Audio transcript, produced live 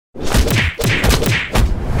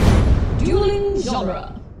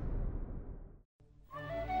genre.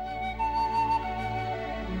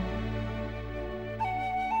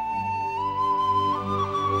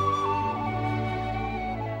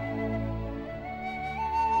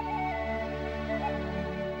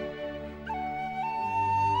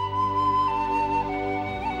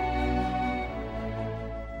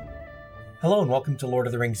 Hello and welcome to Lord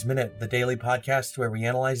of the Rings Minute, the daily podcast where we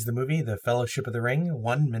analyze the movie The Fellowship of the Ring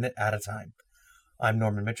 1 minute at a time. I'm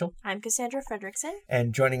Norman Mitchell. I'm Cassandra Fredrickson.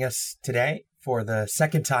 And joining us today for the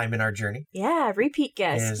second time in our journey repeat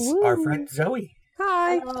guest. is our friend Zoe.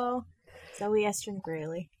 Hi. Hello. Zoe Estrin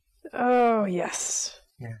Grayley. Oh, yes.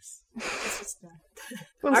 Yes.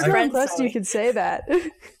 I'm Our so friend impressed Zoe. you could say that.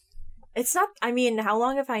 It's not, I mean, how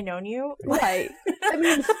long have I known you? Right. I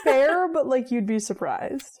mean, fair, but like you'd be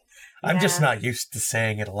surprised. I'm just Yeah. not used to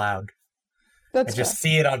saying it aloud. That's I just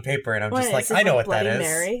see it on paper and I'm just What, like, is it I know what Bloody that is.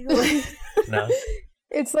 Mary? No.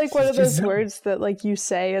 It's like one of It's those just- words that like you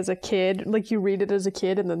say as a kid, like you read it as a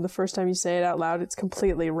kid, and then the first time you say it out loud, it's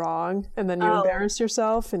completely wrong, and then you Oh. embarrass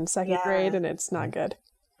yourself in second Yeah. grade, and it's not good.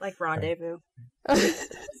 Like rendezvous.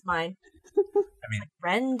 It's mine. I mean,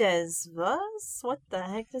 Rendezvous? What the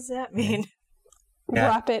heck does that mean? Yeah.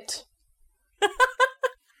 Wrap it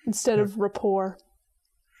instead of rapport.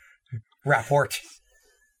 rapport.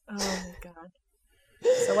 Oh my god.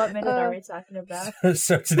 So what minute are we talking about?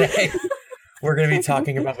 So today we're going to be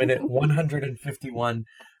talking about minute 151,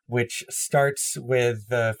 which starts with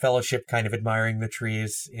the Fellowship kind of admiring the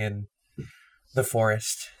trees in the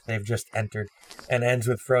forest they've just entered, and ends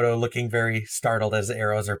with Frodo looking very startled as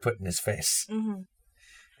arrows are put in his face. Mm-hmm.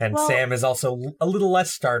 And Well- Sam is also a little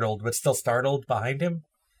less startled, but still startled behind him.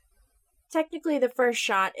 Technically, the first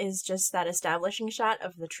shot is just that establishing shot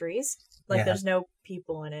of the trees. Like, Yeah. there's no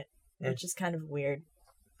people in it, Yeah. which is kind of weird.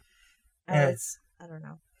 Yeah. I don't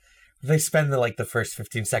know. They spend the first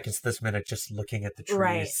 15 seconds of this minute just looking at the trees.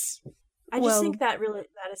 Right. I just Well- think that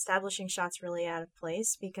establishing shot's really out of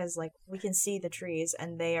place because like we can see the trees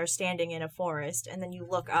and they are standing in a forest, and then you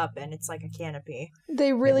look up and it's like a canopy.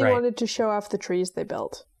 They really Right. wanted to show off the trees they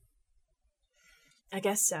built. I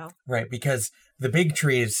guess so. Right, because the big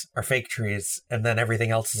trees are fake trees, and then everything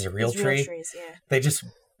else is a real These tree. trees, yeah. They just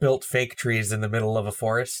built fake trees in the middle of a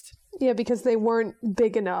forest. Yeah, because they weren't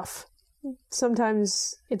big enough.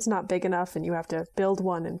 Sometimes it's not big enough and you have to build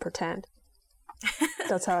one and pretend.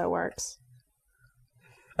 That's how it works.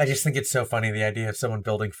 I just think it's so funny, the idea of someone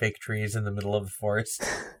building fake trees in the middle of a forest.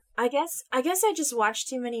 I guess I just watch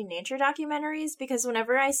too many nature documentaries because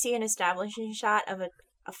whenever I see an establishing shot of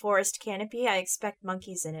a forest canopy, I expect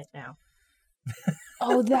monkeys in it now.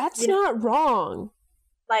 Oh, that's not wrong.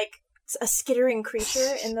 Like a skittering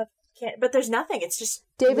creature in the but there's nothing. It's just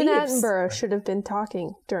David leaves. Attenborough should have been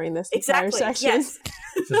talking during this entire Exactly. section.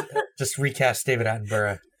 Yes. just recast David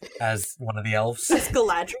Attenborough as one of the elves. It's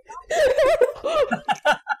Galadriel.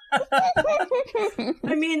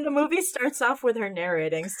 I mean, the movie starts off with her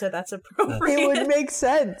narrating, so that's appropriate. It would make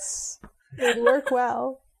sense. It would work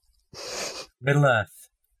well. Middle Earth.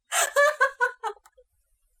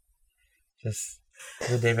 Just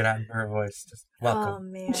the David Attenborough voice. Just Oh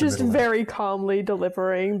welcome. man. Just Middle Earth. very calmly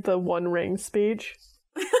delivering the One Ring speech.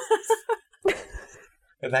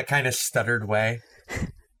 In that kind of stuttered way.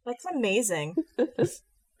 That's amazing.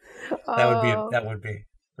 That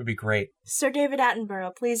would be great. Sir David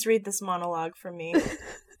Attenborough, please read this monologue for me.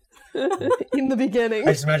 In the beginning.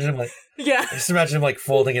 I just imagine him like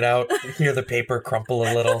folding it out, you hear the paper crumple a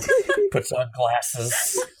little, puts on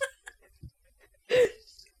glasses.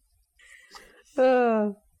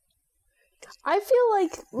 I feel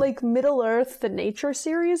like Middle Earth, the nature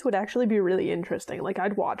series, would actually be really interesting. Like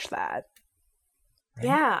I'd watch that.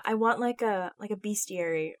 Yeah, I want like a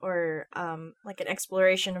bestiary or like an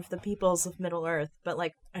exploration of the peoples of Middle Earth, but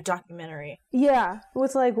like a documentary. Yeah,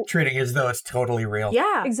 with like Treating it as though it's totally real.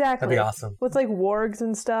 Yeah. exactly. That'd be awesome. With like wargs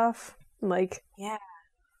and stuff. Like Yeah.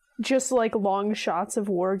 just like long shots of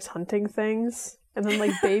wargs hunting things. And then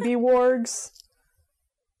like baby wargs.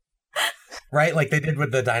 Right? Like they did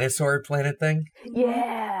with the dinosaur planet thing?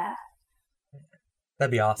 Yeah.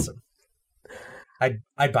 That'd be awesome.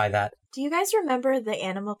 I'd buy that. Do you guys remember the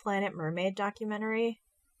Animal Planet Mermaid documentary?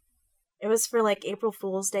 It was for like April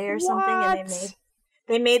Fool's Day or something, and What?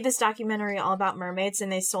 they made this documentary all about mermaids,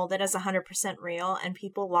 and they sold it as 100% real, and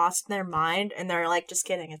people lost their mind, and they're like, just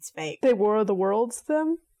kidding, it's fake. They War of the Worlds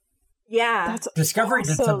them? Yeah. That's Discovery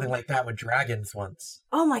did awesome. something like that with dragons once.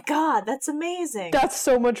 Oh my god, that's amazing. That's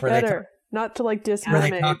so much Where they better. Not to like diss Where they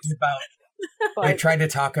mermaids. talked about but they tried to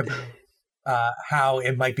talk about how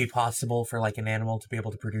it might be possible for like an animal to be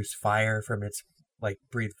able to produce fire from its like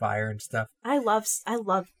breathe fire and stuff. I love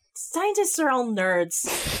scientists are all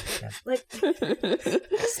nerds. Like,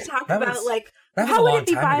 just talk That about was- like That was a how would long it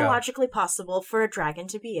be time ago. biologically possible for a dragon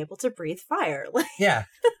to be able to breathe fire? Like, Yeah.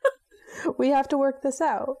 We have to work this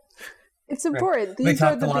out. It's Right. important. They These are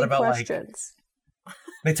talked the a lot big about, like, questions.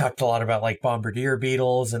 They talked a lot about like bombardier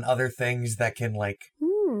beetles and other things that can like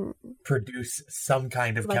produce some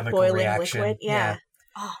kind of like chemical boiling reaction. liquid. Yeah.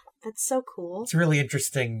 Oh, that's so cool. It's a really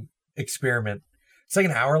interesting experiment. It's like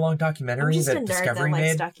an hour-long I'm documentary just a that nerd that Discovery likes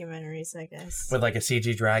made documentaries, I guess. with like a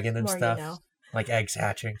CG dragon and More stuff, you know. like eggs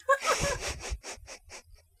hatching.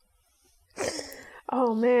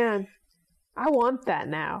 Oh man, I want that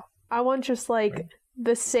now. I want just like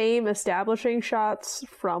the same establishing shots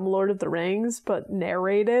from Lord of the Rings, but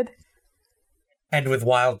narrated. And with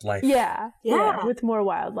wildlife. Yeah, Yeah. with more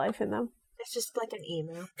wildlife in them. It's just like an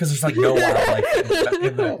emu. Because there's like no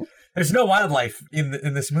wildlife. There's no wildlife in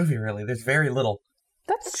this movie, really. There's very little.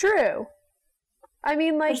 That's true. I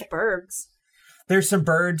mean, like, There's birds. There's some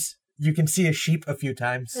birds. You can see a sheep a few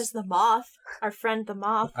times. There's the moth. Our friend the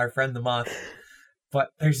moth. Our friend the moth. But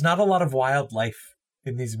there's not a lot of wildlife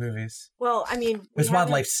in these movies. Well, I mean, There's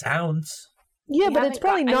wildlife sounds. yeah, We but it's haven't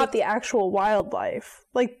probably got- I not the actual wildlife.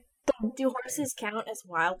 Like, Do horses count as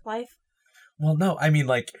wildlife? Well, no, I mean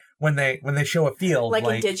like when they show a field, Like,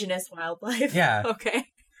 like indigenous wildlife? Yeah. Okay.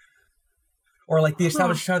 or like the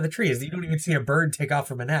established shot of the trees. You don't even see a bird take off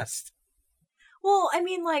from a nest. Well, I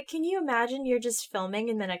mean, like, can you imagine you're just filming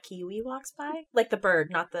and then a kiwi walks by? Like the bird,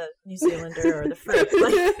 not the New Zealander or the fruit.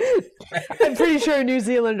 Like, I'm pretty sure a New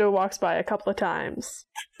Zealander walks by a couple of times.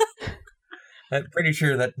 I'm pretty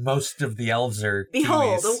sure that most of the elves are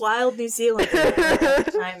behold, Kiwis. a wild New Zealander. By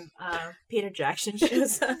the time Peter Jackson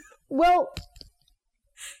shows up. Well,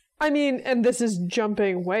 I mean, and this is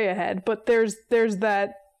jumping way ahead, but there's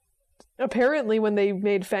that. Apparently, when they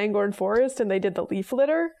made Fangorn Forest and they did the leaf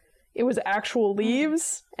litter, it was actual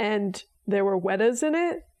leaves and there were wettas in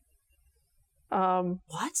it.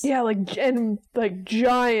 What? Yeah, like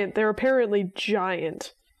giant. They're apparently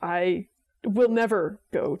giant. I will never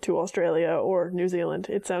go to Australia or New Zealand.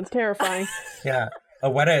 It sounds terrifying. Yeah, a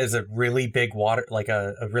weta is a really big water, like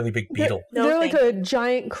a really big beetle. No, They're like thank a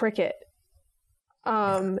giant cricket.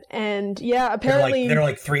 And yeah, They're apparently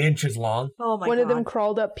like 3 inches long. Oh my one god. of them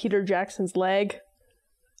crawled up Peter Jackson's leg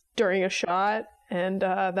during a shot, and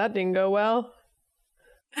that didn't go well.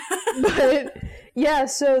 But yeah,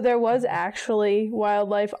 so there was actually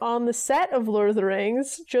wildlife on the set of Lord of the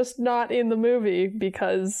Rings, just not in the movie,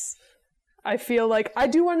 because I feel like I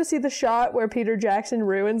do want to see the shot where Peter Jackson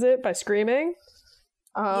ruins it by screaming.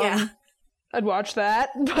 Yeah. I'd watch that,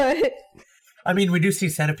 but I mean, we do see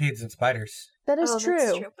centipedes and spiders, that is Oh, true.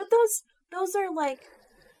 that's true. But those are like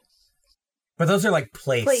but those are like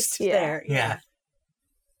placed Yeah. there. Yeah.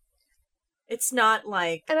 It's not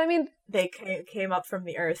like And I mean, they came up from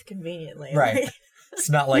the earth conveniently. Right. It's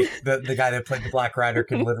not like the guy that played the Black Rider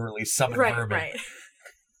can literally summon Right, vermin. right.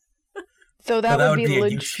 though So that would be a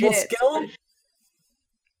legit. useful skill.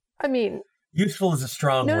 I mean, Useful is a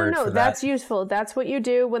strong word no, for that's that. useful. That's what you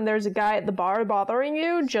do when there's a guy at the bar bothering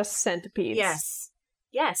you. Just centipedes.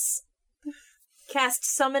 Yes. Cast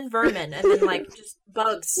summon vermin and then like just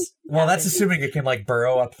bugs. Well, that's happen. assuming it can like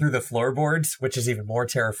burrow up through the floorboards, which is even more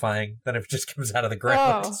terrifying than if it just comes out of the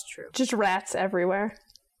ground. Oh. That's true. Just rats everywhere.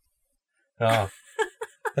 Oh,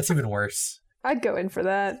 that's even worse. I'd go in for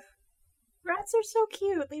that. Rats are so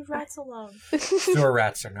cute. Leave rats alone. Sewer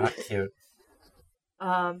rats are not cute.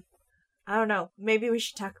 I don't know. Maybe we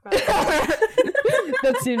should talk about that.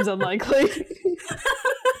 That seems unlikely.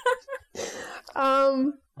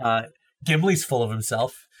 Gimli's full of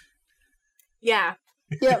himself. Yeah.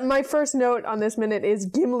 Yeah, my first note on this minute is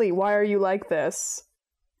Gimli, why are you like this?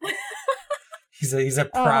 He's a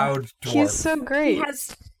proud dwarf. He's so He great.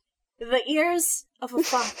 has the ears of a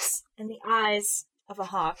fox and the eyes of a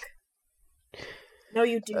hawk. No,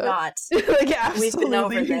 you do not. Like, We've been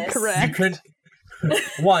over absolutely this. You correct. could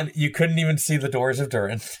you couldn't even see the doors of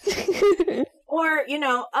Durin. Or,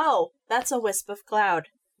 oh, that's a wisp of cloud.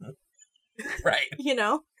 Right.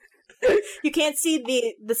 You can't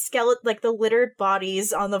see the skeleton, like the littered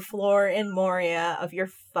bodies on the floor in Moria of your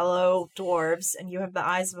fellow dwarves, and you have the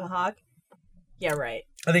eyes of a hawk. Yeah, right.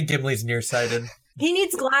 I think Gimli's nearsighted. He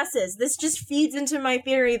needs glasses. This just feeds into my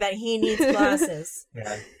theory that he needs glasses.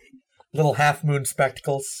 Yeah. Little half moon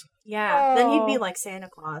spectacles. Yeah, then he'd be Oh. like Santa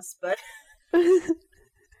Claus, but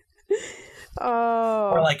Oh.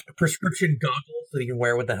 Or like prescription goggles that you can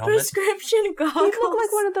wear with the helmet. prescription goggles. He'd look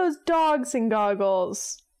like one of those dogs in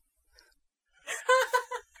goggles.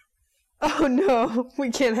 Oh no,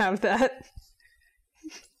 we can't have that.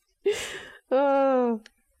 Oh.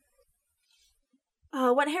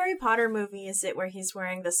 What Harry Potter movie is it where he's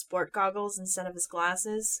wearing the sport goggles instead of his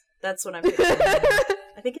glasses? That's what I'm picturing.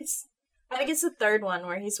 I think it's the third one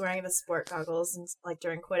where he's wearing the sport goggles and like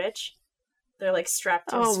during Quidditch. They're like strapped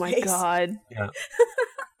to his face. Oh my god. Yeah.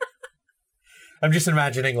 I'm just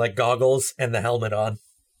imagining like goggles and the helmet on.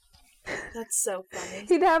 That's so funny.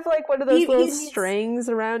 He'd have like one of those little he's- strings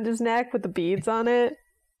around his neck with the beads on it.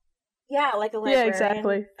 Yeah, like a Yeah, librarian,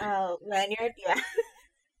 exactly. lanyard. Yeah.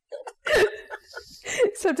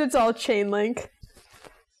 Except it's all chain link.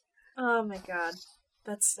 Oh my god,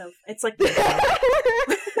 that's so. It's like.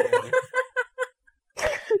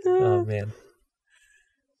 Oh man.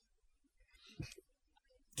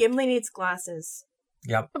 Gimli needs glasses.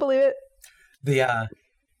 Yep. I believe it. The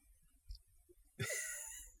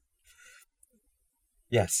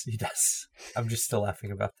Yes, he does. I'm just still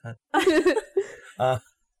laughing about that.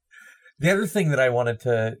 The other thing that I wanted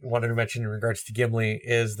to mention in regards to Gimli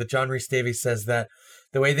is that John Rhys Davies says that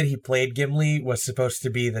the way that he played Gimli was supposed to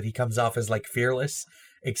be that he comes off as like fearless,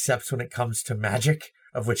 except when it comes to magic,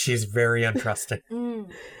 of which he's very untrusting.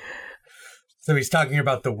 So he's talking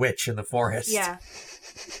about the witch in the forest. Yeah.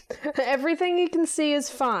 Everything he can see is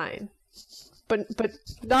fine. But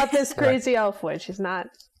not this crazy elf witch. He's not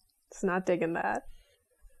digging that.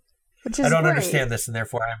 Which is I don't great. understand this, and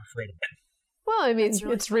therefore I'm afraid of it. Well, I mean, That's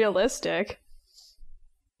really it's realistic.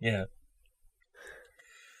 Yeah.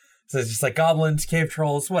 So it's just like goblins, cave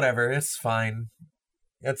trolls, whatever. It's fine.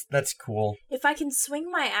 That's cool. If I can swing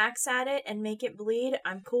my axe at it and make it bleed,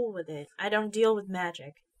 I'm cool with it. I don't deal with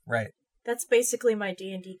magic. Right. That's basically my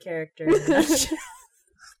D&D character. It's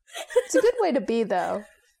a good way to be, though.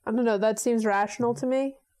 I don't know, that seems rational to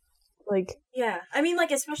me. Like, Yeah, I mean,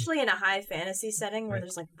 like, especially in a high fantasy setting where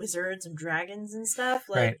there's, like, wizards and dragons and stuff.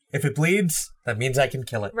 Like, Right. If it bleeds, that means I can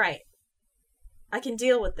kill it. Right. I can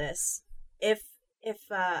deal with this. If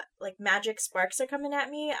like, magic sparks are coming at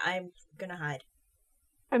me, I'm gonna hide.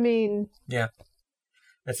 I mean, Yeah.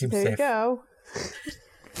 That seems there safe. you go.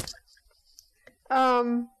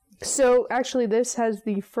 So actually this has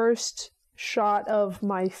the first shot of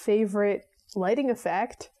my favorite lighting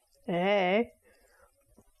effect. Nice.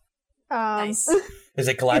 Is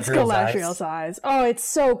it It's Galadriel's Galadriel's eyes. Oh, it's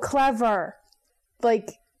so clever.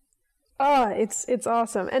 Like, it's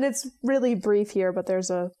awesome. And it's really brief here, but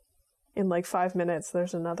in like 5 minutes,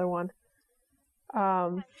 there's another one.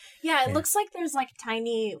 Yeah, it looks like there's, like,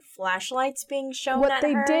 tiny flashlights being shown What at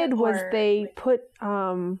they her, did was or- they put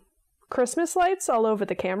Christmas lights all over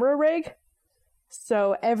the camera rig.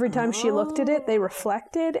 So every time she looked at it, they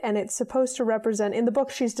reflected, and it's supposed to represent, in the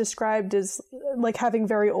book she's described as like having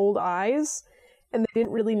very old eyes, and they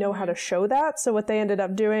didn't really know how to show that. So what they ended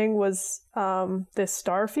up doing was this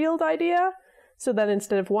Starfield idea, so that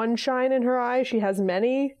instead of one shine in her eye, she has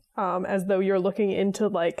many, as though you're looking into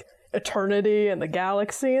like eternity and the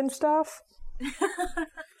galaxy and stuff.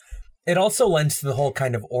 It also lends to the whole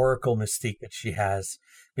kind of oracle mystique that she has,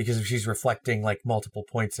 because if she's reflecting like multiple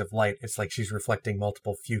points of light, it's like she's reflecting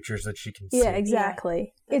multiple futures that she can see. Yeah,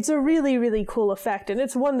 exactly. It's a really, really cool effect, and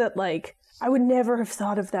it's one that, like, I would never have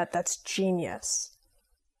thought of that. That's genius.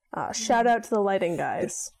 Shout out to the lighting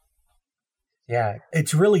guys. Yeah,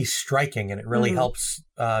 it's really striking, and it really helps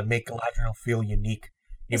make Galadriel feel unique,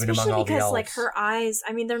 even Especially among all the because, elves. like, her eyes,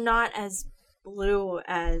 I mean, they're not as blue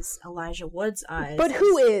as Elijah Wood's eyes. But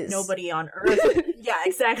who is? Nobody on Earth. Yeah,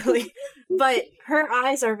 exactly. But her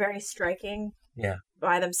eyes are very striking Yeah.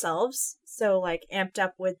 by themselves. So, like, amped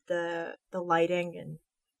up with the lighting and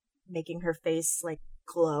making her face, like,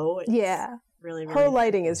 glow. It's Yeah. really, really Her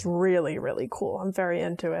lighting is really, really cool. I'm very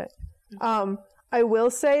into it. I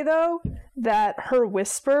will say, though, that her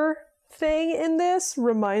whisper thing in this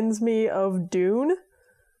reminds me of Dune.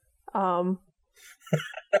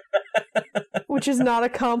 Which is not a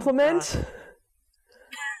compliment.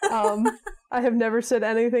 I have never said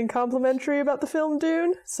anything complimentary about the film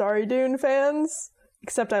Dune. Sorry, Dune fans.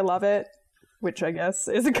 Except I love it, which I guess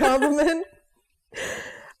is a compliment.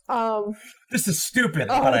 This is stupid,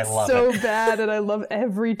 but I it's love so it. bad, and I love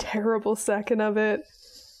every terrible second of it.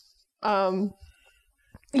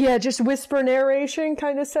 Yeah, just whisper narration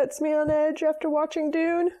kind of sets me on edge after watching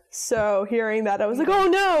Dune. So hearing that, I was like, oh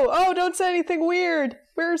no! Oh, don't say anything weird!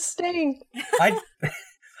 Where's Sting?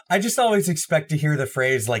 I just always expect to hear the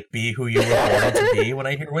phrase, like, be who you were born to be when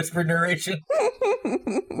I hear whispered narration.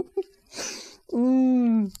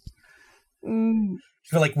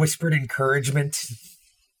 For, like, whispered encouragement.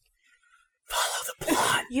 Follow the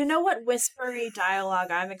plot. You know what whispery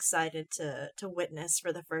dialogue I'm excited to witness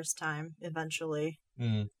for the first time eventually?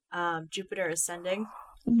 Jupiter Ascending.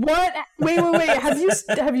 What? Wait!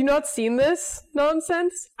 Have you not seen this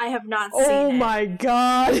nonsense? I have not seen it. Oh my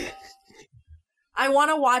god! I want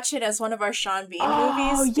to watch it as one of our Sean Bean movies.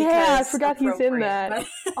 Oh yeah, I forgot he's in appropriate, that.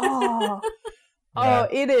 but- Oh, Yeah. oh,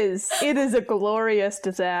 it is a glorious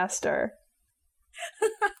disaster.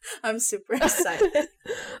 I'm super excited.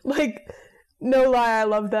 Like, no lie, I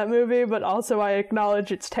love that movie, but also I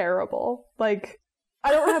acknowledge it's terrible. Like,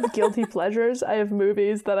 I don't have guilty pleasures. I have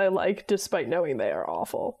movies that I like despite knowing they are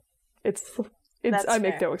awful. It's That's I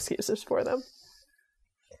make fair. no excuses for them.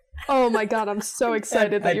 Oh my god, I'm so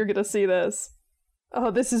excited that you're gonna see this. Oh,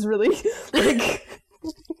 this is really like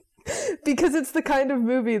because it's the kind of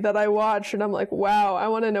movie that I watch and I'm like, wow, I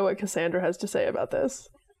want to know what Cassandra has to say about this.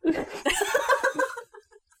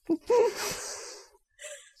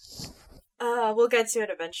 We'll get to it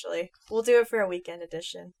eventually. We'll do it for a weekend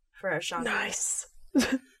edition for our Sean Bean. Nice.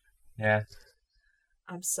 Yeah.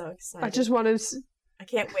 I'm so excited. I just wanted to... I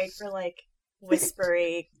can't wait for like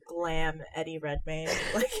whispery glam Eddie Redmayne.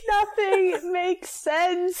 Like Nothing makes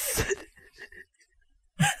sense.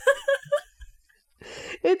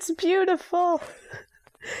 It's beautiful.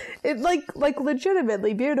 It like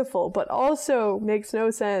legitimately beautiful, but also makes no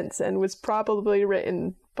sense and was probably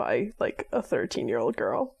written by like a 13-year-old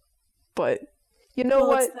girl. But you know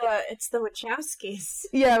what? It's the Wachowskis.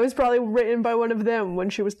 Yeah, it was probably written by one of them when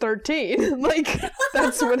she was 13. Like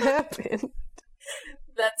that's what happened.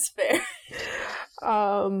 That's fair.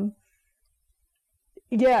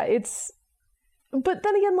 Yeah, it's but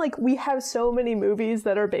then again, like, we have so many movies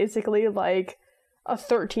that are basically like a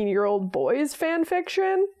 13-year-old boy's fan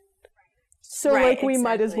fiction. So Right, like we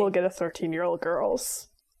might as exactly. well get a 13-year-old girl's.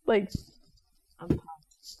 Like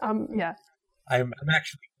yeah. I'm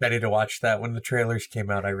actually ready to watch that. When the trailers came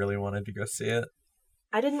out, I really wanted to go see it.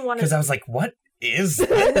 I didn't want Because I to was like, what is I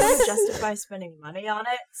didn't want to this? justify spending money on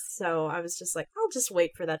it, so I was just like, I'll just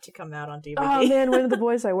wait for that to come out on DVD. Oh man, one of the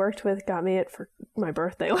boys I worked with got me it for my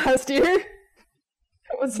birthday last year.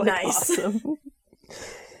 It was like Nice. awesome.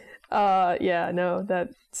 Yeah, no, that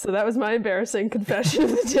was my embarrassing confession of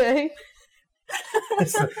the day.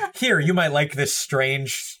 So, here, you might like this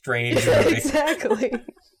strange movie. Exactly.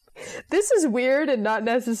 This is weird and not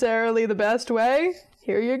necessarily the best way.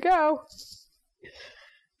 Here you go.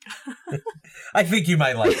 I think you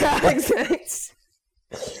might like it. Yeah, exactly.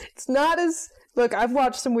 It's not as look. I've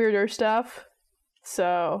watched some weirder stuff,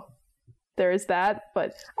 so there is that.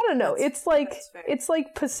 But I don't know. That's fair. It's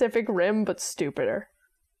like Pacific Rim, but stupider.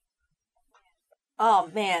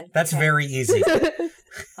 Oh man, That's okay, very easy.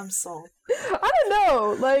 I'm sold. I don't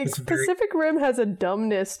know. Like It's very- Pacific Rim has a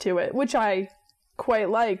dumbness to it, which I quite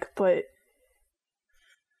like. But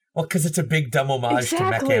Well, because it's a big dumb homage to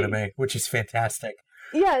mech Exactly. anime, which is fantastic.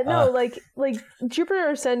 yeah, no, Uh. like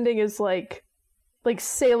Jupiter Ascending is like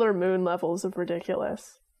Sailor Moon levels of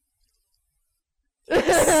ridiculous.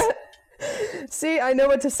 See, I know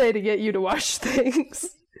what to say to get you to watch things.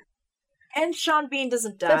 And Sean Bean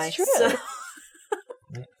doesn't die. That's true. So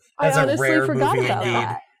That's I a honestly rare forgot movie about indeed.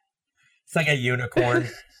 that. It's like a unicorn.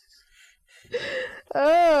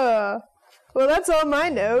 Well, that's all my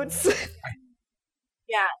notes.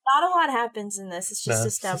 yeah, not a lot happens in this. It's just No,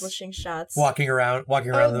 it's just establishing shots. walking around Oh,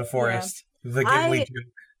 in the forest. The Ghibli Duke.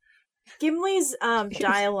 Gimli's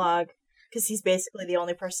dialogue, because he's basically the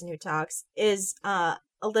only person who talks, is a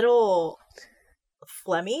little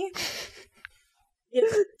phlegmy. You know,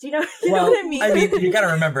 do you know, know what I mean? You got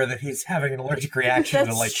to remember that he's having an allergic reaction to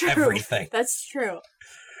That's like true. everything. That's true.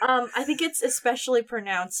 I think it's especially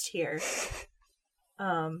pronounced here.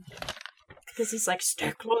 Because he's like,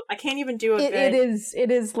 "Stay close." I can't even do a good.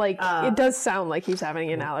 It is like it does sound like he's having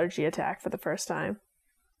Mm. an allergy attack for the first time.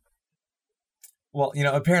 Well,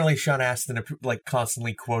 apparently Sean Astin like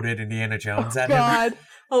constantly quoted Indiana Jones at him God.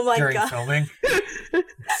 Oh my during god! filming.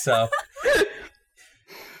 So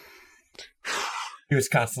he was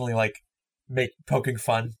constantly like poking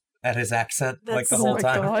fun at his accent like the That's- whole Oh my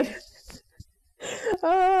time. God.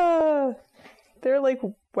 Oh, they're like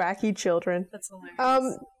wacky children. That's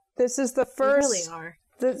hilarious. This is the They first. really are.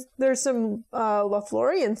 There's some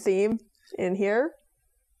Lothlorien theme in here.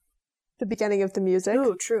 The beginning of the music.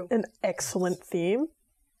 Oh, true. An excellent theme.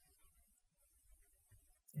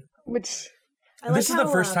 Which I This is like the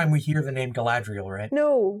how, first time we hear the name Galadriel, right?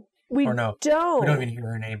 no, we Or no, don't. We don't even hear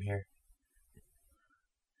her name here.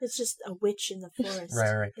 it's just a witch in the forest.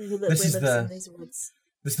 Right. Who This is lives the- in these woods.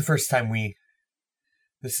 This is the first time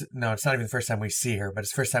it's not even the first time we see her, but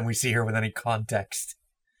it's the first time we see her with any context.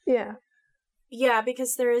 Yeah. Yeah,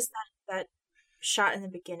 because there is that shot in the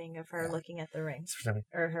beginning of her looking at the ring It's the first time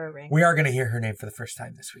or her ring. we are going to hear her name for the first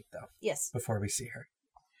time this week, though, Yes. before we see her.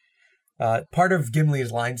 Part of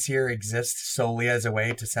Gimli's lines here exists solely as a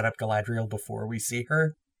way to set up Galadriel before we see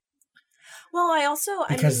her. Well, I also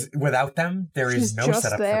because without them, there is she's no just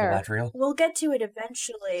setup there. for Galadriel. we'll get to it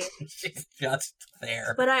eventually. She's just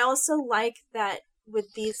there. But I also like that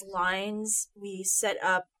with these lines, we set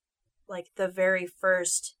up like the very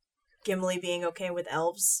first Gimli being okay with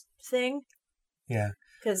elves thing. Yeah.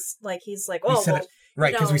 Because like he's like, We oh, set well, it-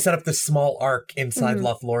 right, because no. we set up this small arc inside Mhm.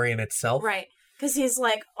 Lothlorien itself. right. Because he's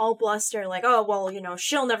like all bluster, like, oh, well,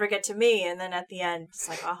 she'll never get to me. And then at the end, it's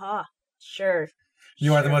like, aha, sure.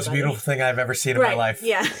 You are the Sure, most buddy. beautiful thing I've ever seen in my life.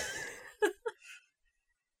 Yeah.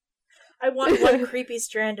 I want one creepy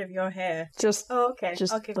strand of your hair. Just Oh, okay.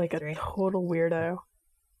 just I'll give like you a 3. total weirdo.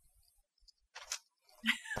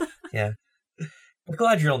 Yeah. But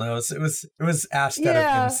Galadriel knows. It was asked out of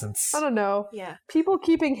Yeah. innocence. I don't know. Yeah. People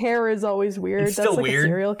keeping hair is always weird. It's That's still like weird. a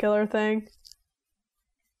serial killer thing.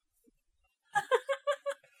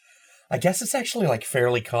 I guess it's actually like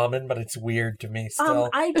fairly common, but it's weird to me still.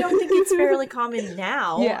 I don't think it's fairly common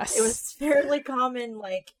now. Yes. It was fairly common,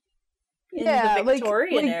 like, in Yeah, the like-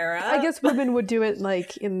 Victorian like, era. I guess women would do it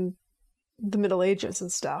like in the Middle Ages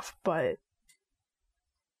and stuff, but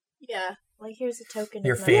Yeah. Like, here's a token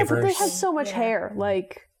Your of my yeah, but they favors. had so much Yeah. hair.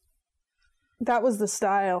 Like that was the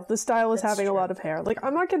style. The style is That's having true. a lot of hair. Like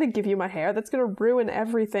I'm not going to give you my hair. That's going to ruin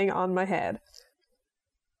everything on my head.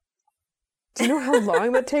 Do you know how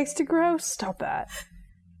long that takes to grow? Stop that.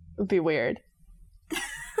 It would be weird.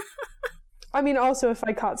 I mean, also, if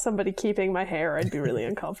I caught somebody keeping my hair, I'd be really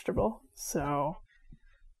uncomfortable. So,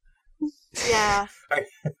 Yeah.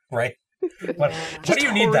 Right? Yeah. What Just do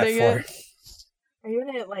you need that hoarding for? it. Are you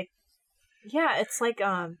gonna, like... Yeah, it's like,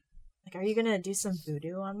 are you gonna do some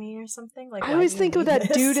voodoo on me or something? Like, I why always do you think of need that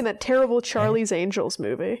this? dude in that terrible Charlie's Angels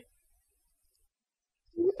movie.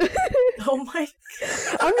 Oh my...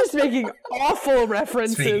 I'm just making awful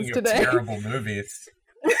references Speaking of today. terrible movies.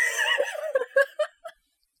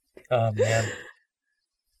 Oh man.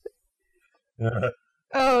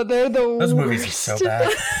 Oh, they're the Those worst. movies are so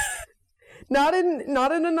bad. Not in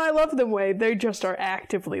an I love them way. They just are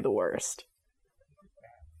actively the worst.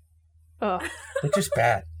 Ugh. They're just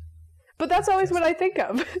bad. But that's always what I think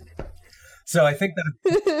of. So I think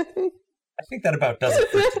that about does it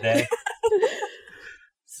for today.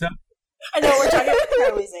 So I know, we're talking about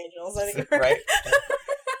Charlie's Angels. I think right.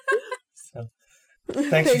 So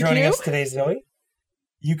thanks for joining us today, Zoe.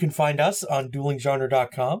 You can find us on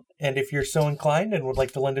duelinggenre.com, and if you're so inclined and would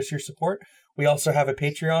like to lend us your support, we also have a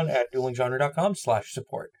Patreon at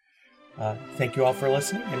duelinggenre.com/support. Thank you all for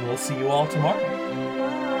listening, and we'll see you all tomorrow.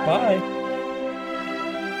 Bye.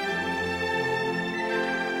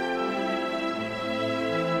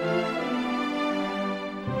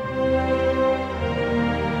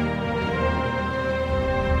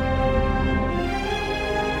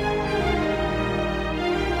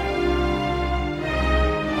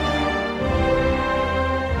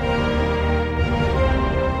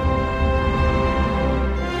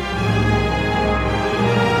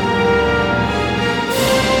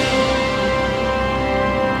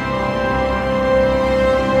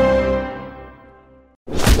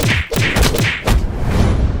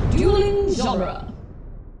 Dueling Genre.